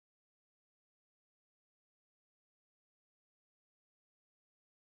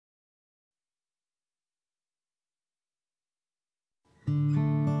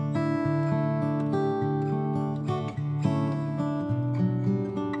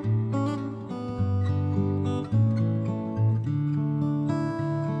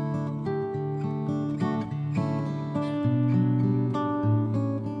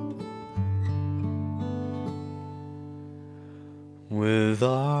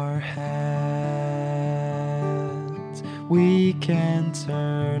our hands, we can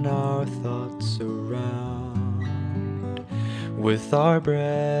turn our thoughts around. With our breath,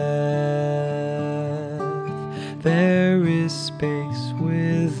 there is space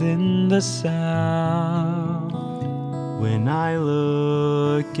within the sound. When I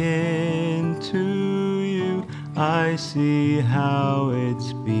look into you, I see how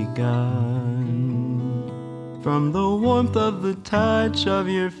it's begun. From the warmth of the touch of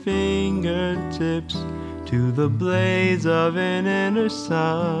your fingertips to the blaze of an inner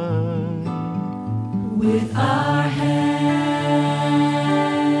sun. With our hands,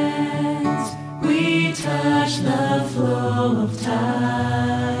 we touch the flow of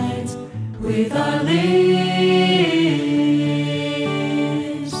tides. With our lips,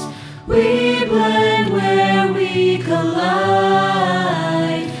 we blend where we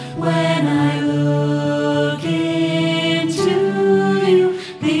collide. When I look into you,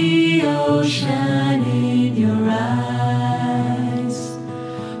 the ocean in your eyes,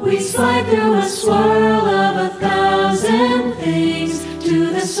 we slide through a swirl of 1,000 things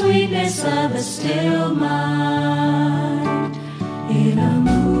to the sweetness of a still mind. In a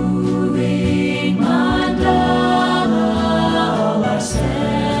moving mandala, all our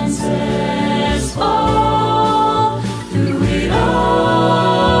senses fall through it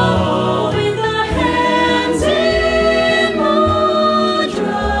all. With our hands in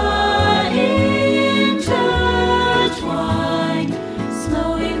mudra intertwined,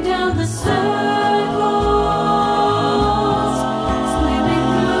 slowing down the surface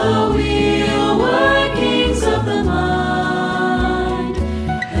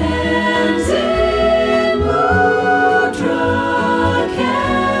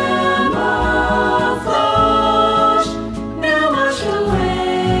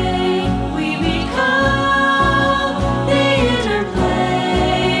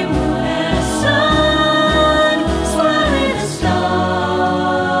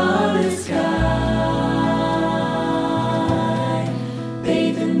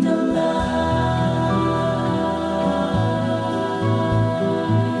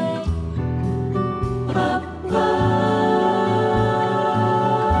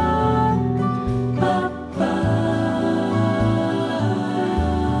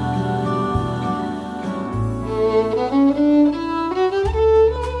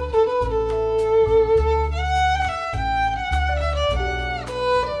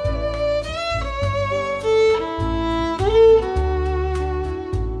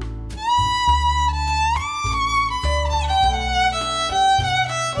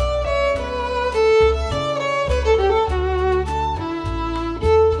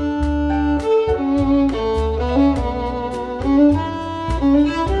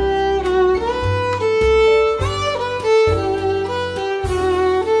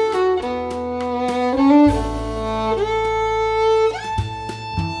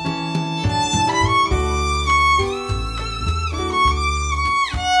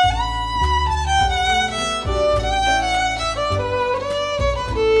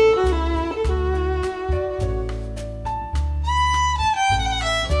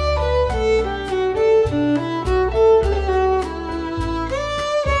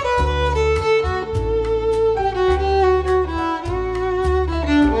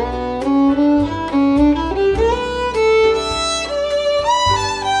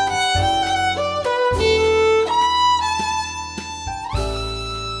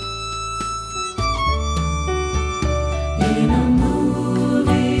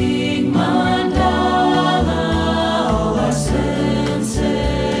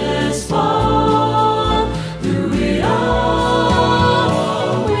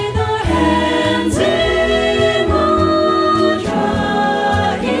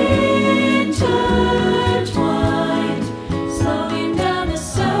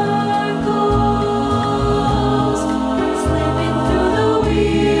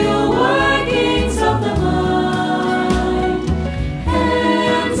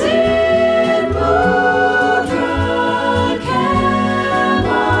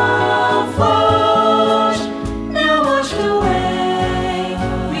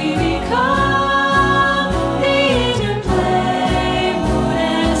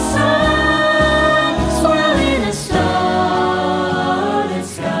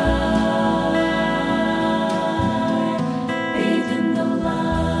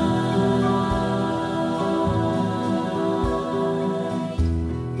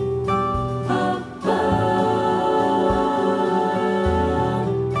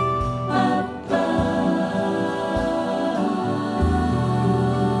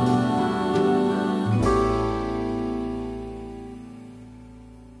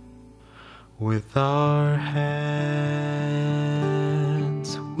With our hands,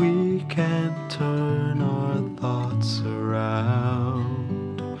 we can turn our thoughts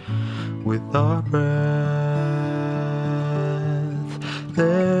around. With our breath,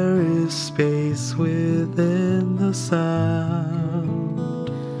 there is space within the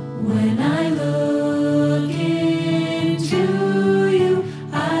sound. When I look into you,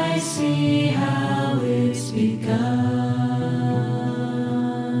 I see how it's begun.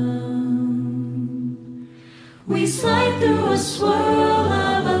 We slide through a swirl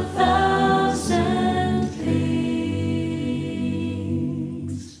of 1,000 things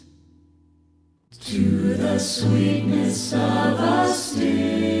to the sweetness of a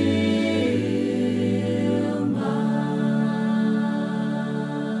still.